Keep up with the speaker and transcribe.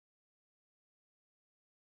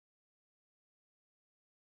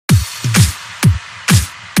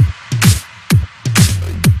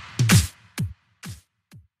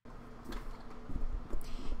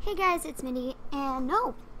Hey guys, it's Mindy, and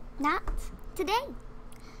no, not today.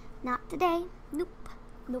 Not today. Nope.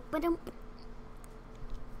 Nope.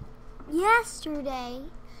 Yesterday,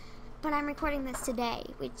 but I'm recording this today,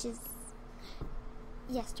 which is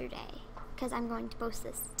yesterday, because I'm going to post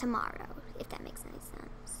this tomorrow, if that makes any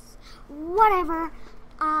sense. Whatever.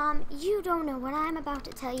 You don't know what I'm about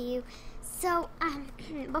to tell you. So,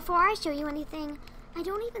 before I show you anything, I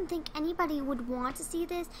don't even think anybody would want to see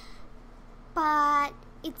this, but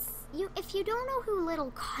if you don't know who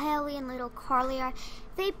Little Kelly and Little Carly are,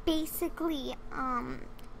 they basically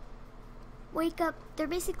wake up. They're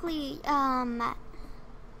basically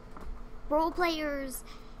role players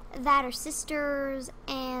that are sisters,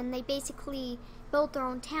 and they basically built their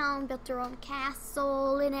own town, built their own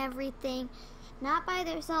castle and everything. Not by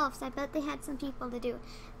themselves. I bet they had some people to do it.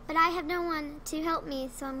 But I have no one to help me,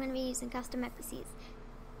 so I'm going to be using custom NPCs.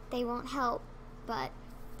 They won't help, but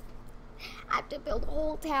I have to build a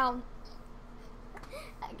whole town.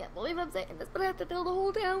 I can't believe I'm saying this, but I have to build a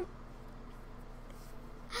whole town.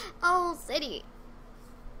 A whole city.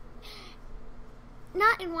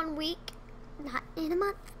 Not in 1 week, not in a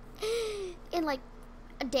month, in like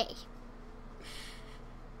a day.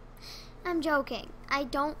 I'm joking. I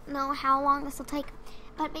don't know how long this will take,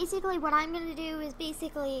 but basically what I'm going to do is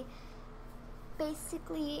basically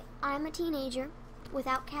I'm a teenager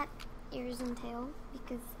without cat ears and tail,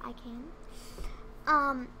 because I can.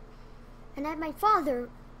 And I have my father,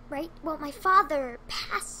 right? Well, my father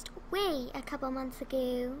passed away a couple months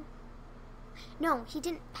ago. No, he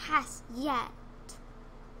didn't pass yet.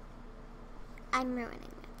 I'm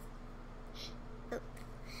ruining it. Oops.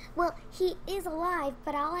 Well, he is alive,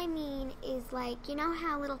 but all I mean is, like, you know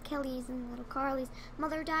how Little Kelly's and Little Carly's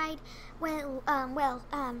mother died? Well,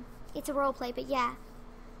 it's a role play, but yeah.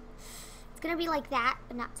 It's gonna be like that,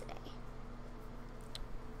 but not today.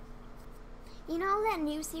 You know that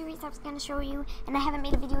new series I was going to show you, and I haven't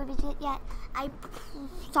made a video of it yet?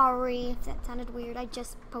 Sorry if that sounded weird. I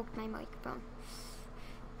just poked my microphone.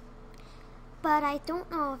 But I don't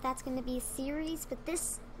know if that's going to be a series, but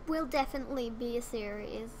this will definitely be a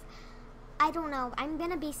series. I don't know. I'm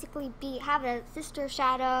going to basically have a sister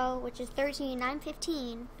Shadow, which is 13. I'm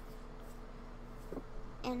 15.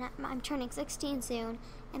 And I'm turning 16 soon.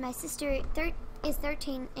 And my sister is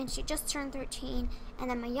 13, and she just turned 13. And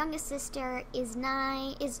then my youngest sister is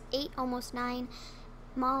 8, almost 9.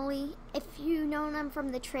 Molly, if you know them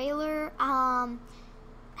from the trailer,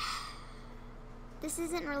 this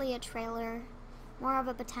isn't really a trailer, more of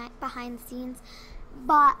a behind the scenes,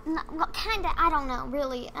 but kinda, I don't know,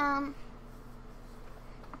 really,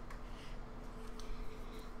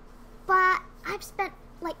 but I've spent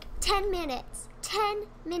like 10 minutes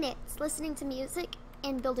listening to music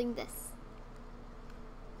and building this.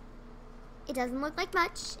 It doesn't look like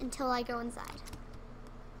much until I go inside.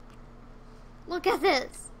 Look at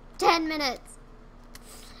this. 10 minutes.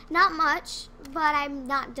 Not much, but I'm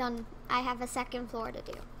not done. I have a second floor to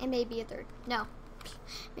do. And maybe a third. No.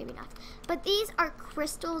 Maybe not. But these are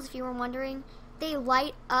crystals, if you were wondering. They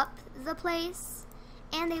light up the place.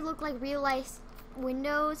 And they look like real life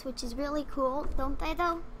windows, which is really cool. Don't they,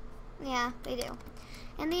 though? Yeah, they do.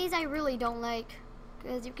 And these I really don't like,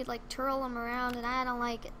 because you could like twirl them around, and I don't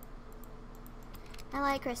like it. I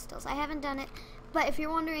like crystals. I haven't done it, but if you're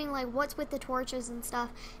wondering like what's with the torches and stuff,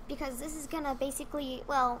 because this is gonna basically,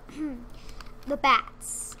 well, the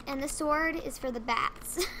bats, and the sword is for the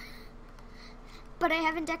bats. But I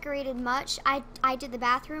haven't decorated much. I did the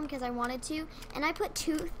bathroom because I wanted to, and I put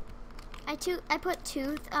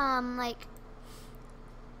like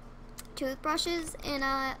toothbrushes in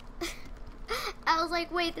a. I was like,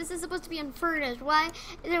 wait, this is supposed to be unfurnished. Why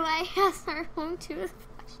do I have our own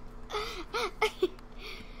toothbrush?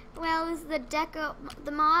 Well, this is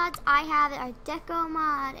the mods I have are Deco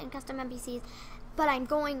mod and custom NPCs, but I'm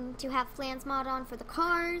going to have Flans mod on for the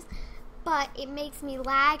cars, but it makes me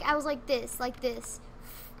lag. I was like this.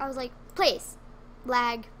 I was like, place,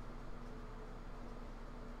 lag,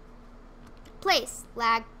 place,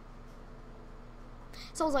 lag.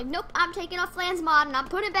 So I was like, nope, I'm taking off Flans mod and I'm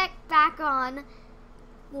putting it back on.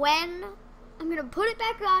 When I'm gonna put it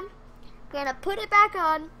back on,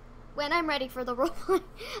 when I'm ready for the roleplay.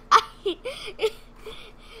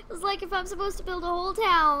 It's like if I'm supposed to build a whole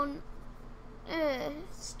town.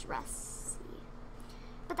 Stressy.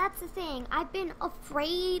 But that's the thing. I've been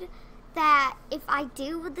afraid that if I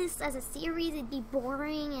do this as a series, it'd be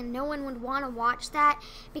boring and no one would want to watch that,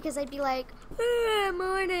 because I'd be like,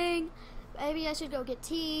 morning. Maybe I should go get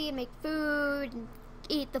tea and make food and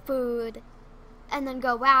eat the food and then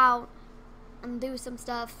go out and do some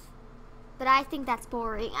stuff. But I think that's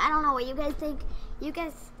boring. I don't know what you guys think. You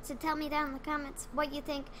guys should tell me down in the comments what you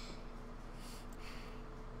think,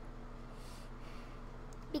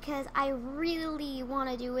 because I really want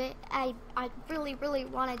to do it. I really, really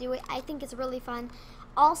want to do it. I think it's really fun.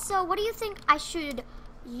 Also, what do you think I should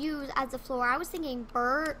use as a floor? I was thinking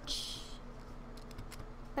birch,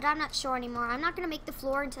 but I'm not sure anymore. I'm not going to make the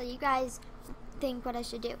floor until you guys think what I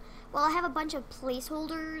should do. Well, I have a bunch of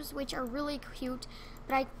placeholders, which are really cute,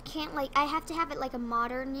 but I can't, like, I have to have it like a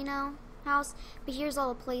modern, you know, house. But here's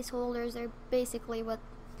all the placeholders. They're basically what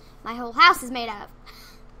my whole house is made out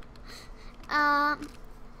of.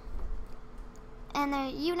 And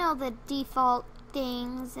then, you know, the default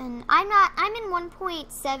things, and I'm in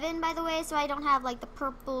 1.7, by the way, so I don't have like the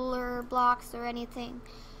purpler blocks or anything.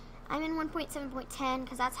 I'm in 1.7.10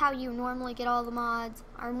 because that's how you normally get all the mods,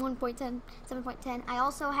 or 1.10, 7.10. I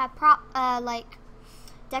also have like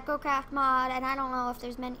DecoCraft mod, and I don't know if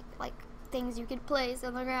there's many like things you could place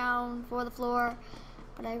on the ground for the floor,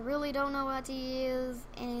 but I really don't know what to use,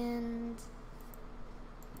 and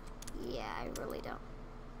yeah, I really don't.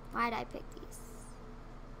 Why'd I pick these?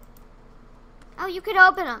 Oh, you could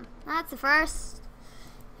open them. That's the first.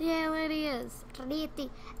 Yeah, it is.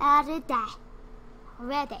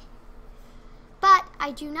 Ready. But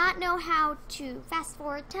I do not know how to fast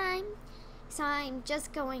forward time, so I'm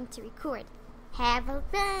just going to record. Have a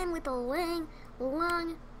fun with a long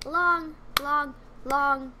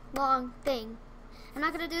thing. I'm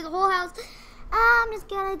not gonna do the whole house. I'm just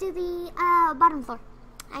gonna do the bottom floor.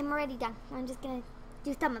 I'm already done. I'm just gonna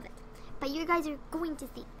do some of it. But you guys are going to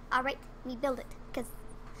see. Alright, me build it. Because,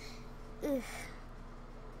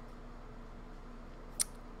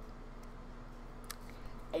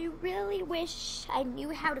 I really wish I knew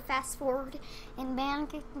how to fast forward in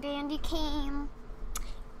Bandicam.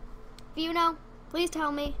 If you know, please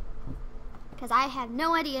tell me, because I have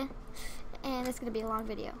no idea, and it's going to be a long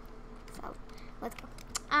video. So, let's go.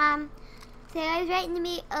 So I was writing to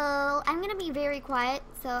me, I'm going to be very quiet,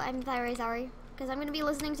 so I'm very sorry, because I'm going to be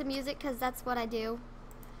listening to music, because that's what I do.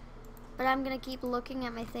 But I'm going to keep looking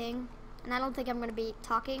at my thing, and I don't think I'm going to be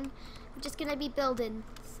talking. I'm just going to be building.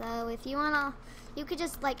 So if you want to, you could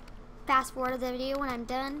just like fast forward the video when I'm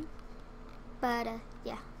done. But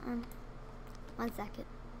yeah, 1 second.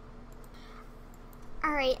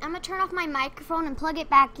 Alright, I'm going to turn off my microphone and plug it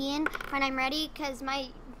back in when I'm ready, because my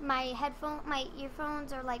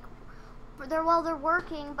earphones are like, they're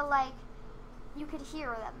working, but like, you could hear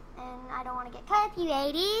them, and I don't want to get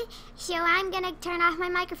copyrighted, so I'm going to turn off my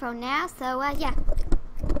microphone now, so yeah.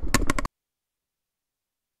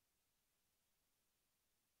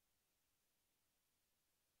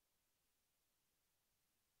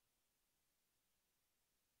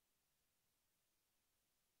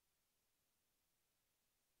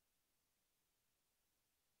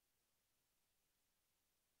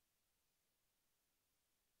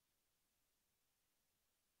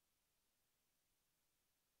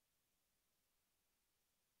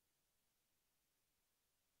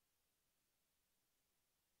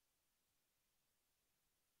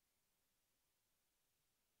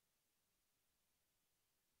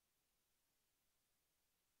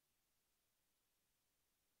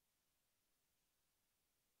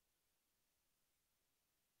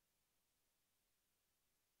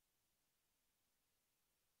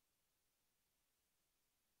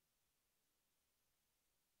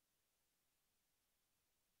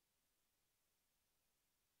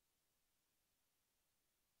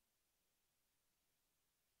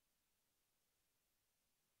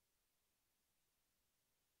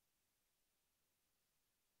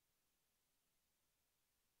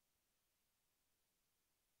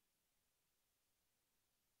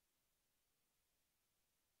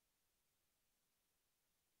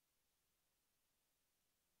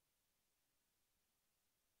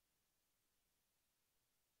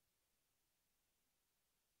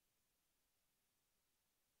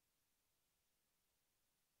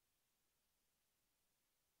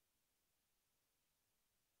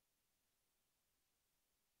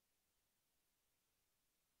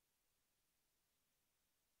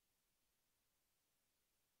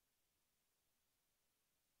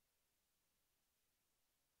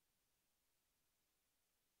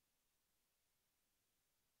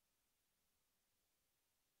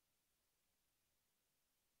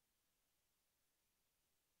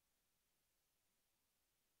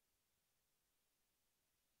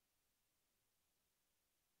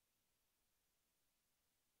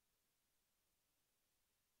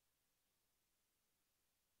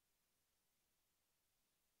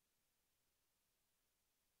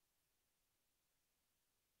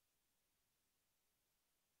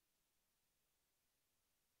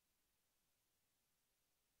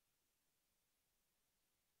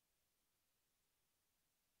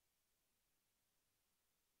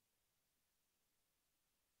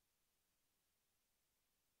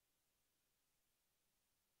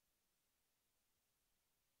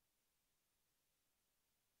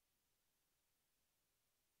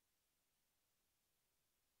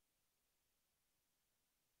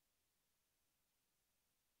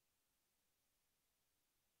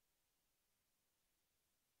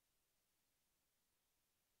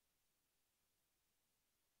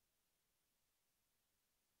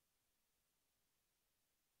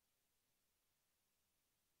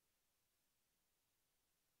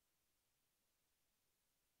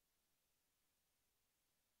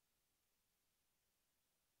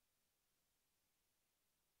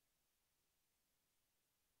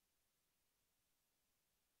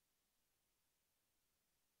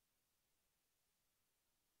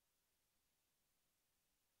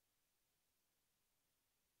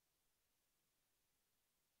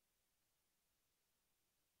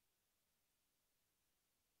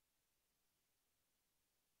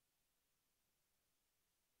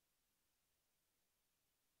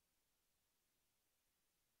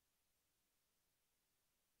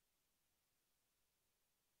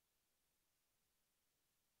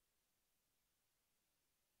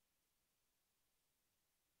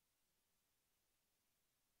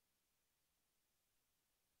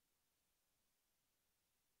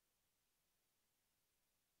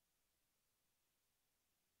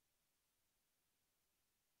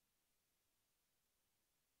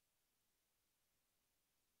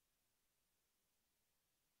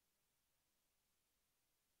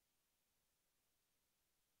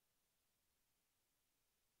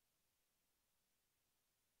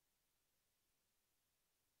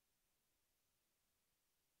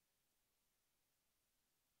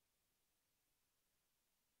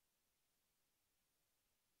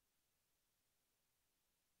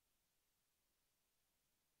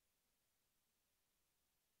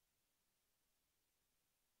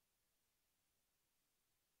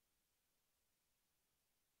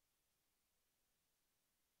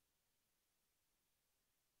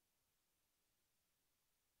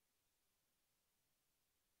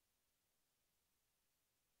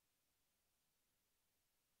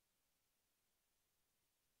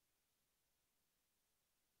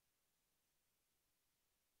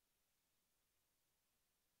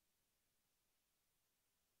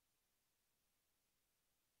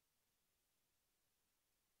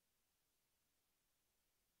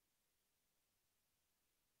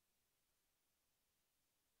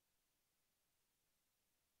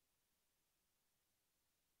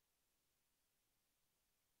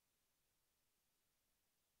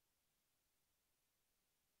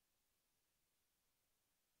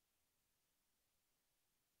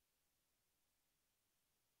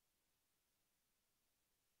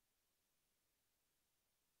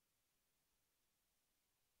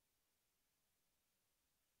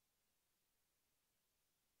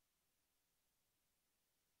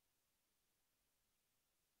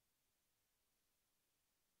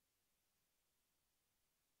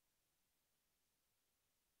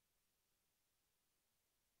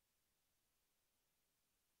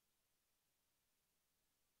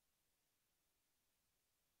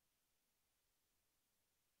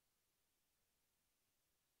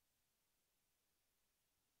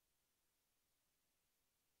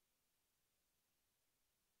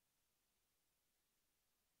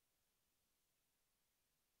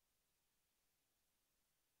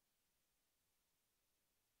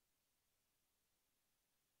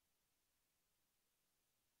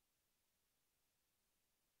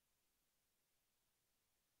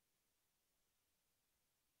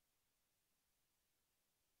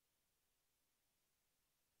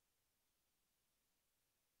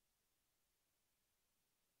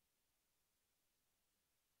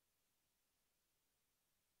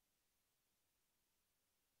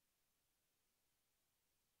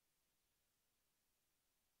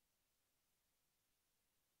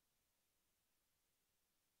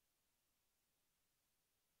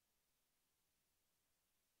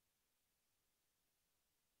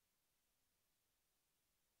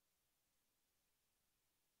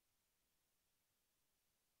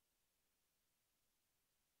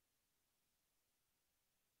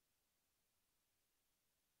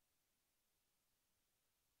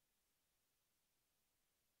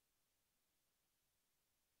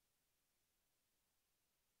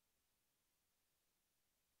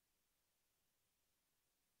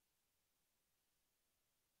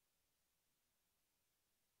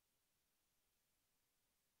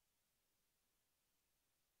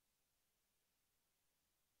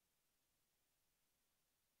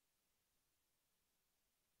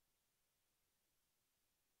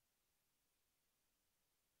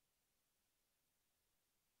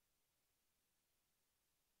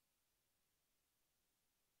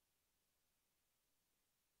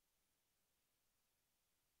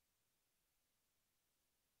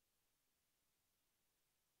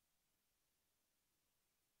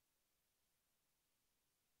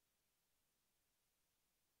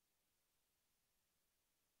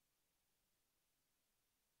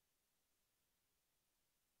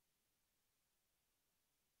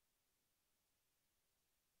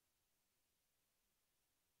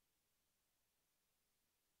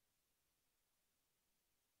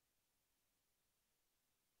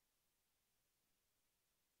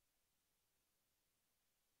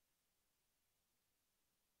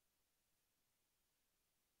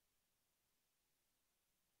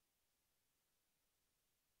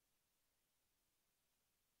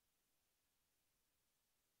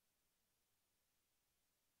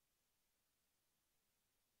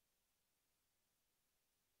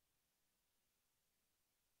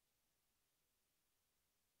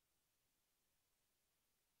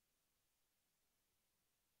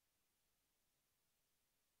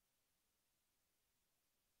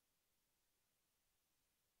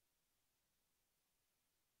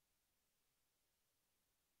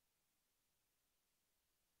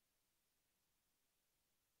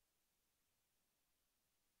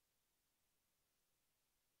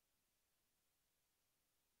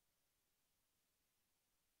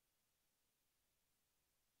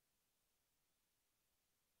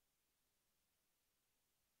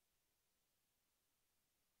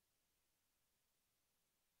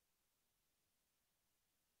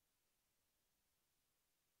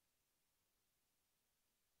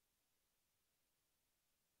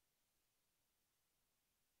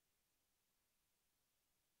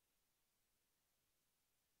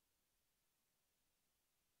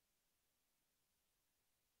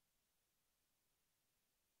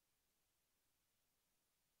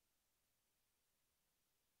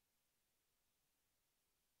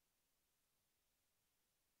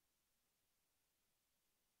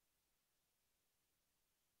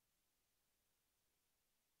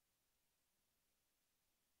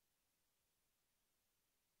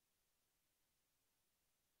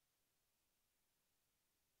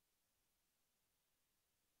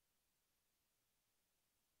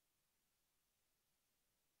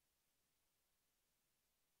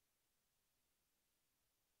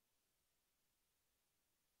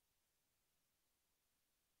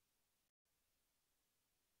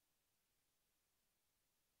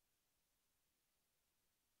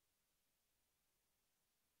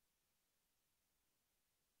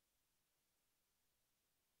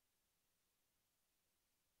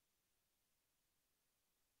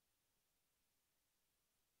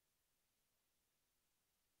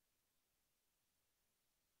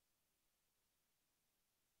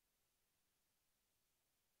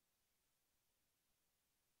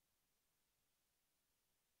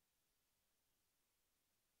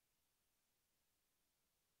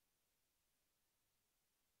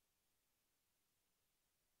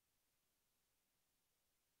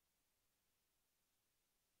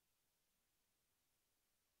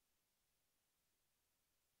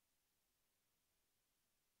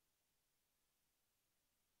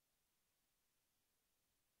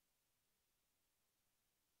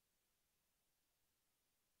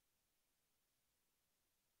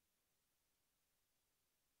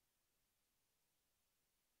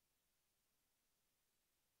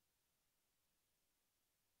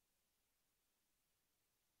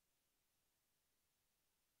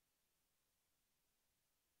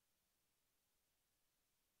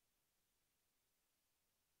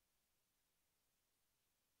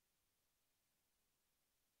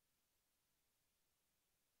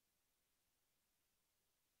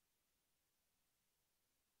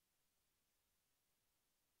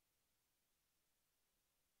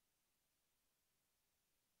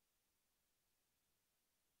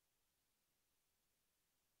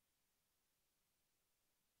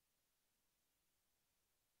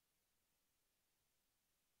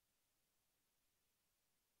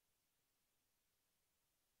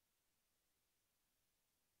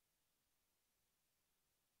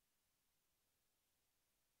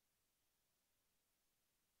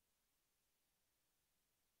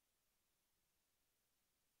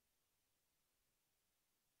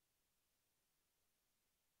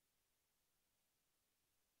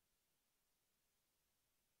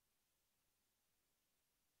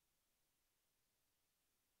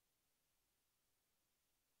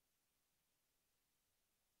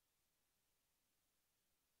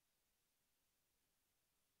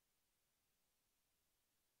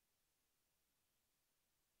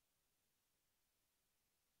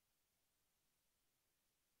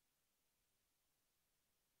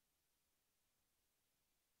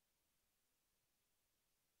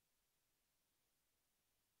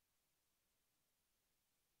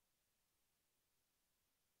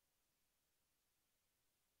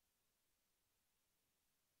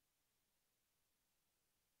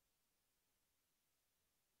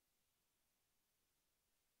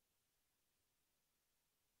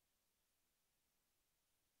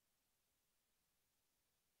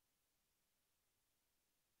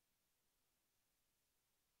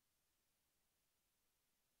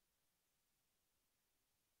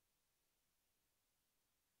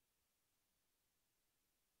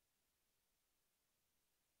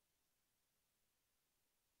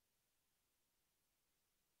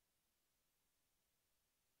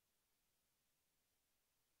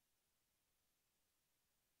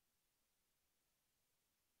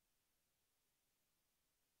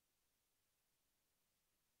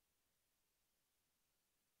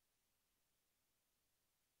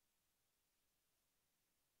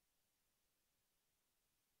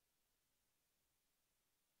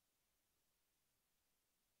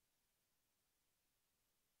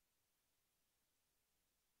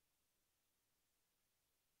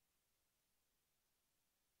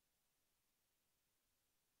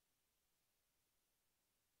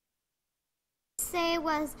 say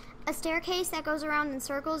was a staircase that goes around in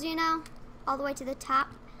circles, you know, all the way to the top.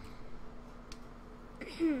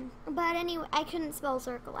 But anyway, I couldn't spell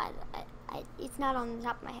circle. It's not on the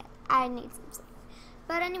top of my head. I need some sleep.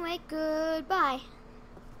 But anyway, goodbye.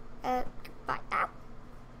 Goodbye. Ow.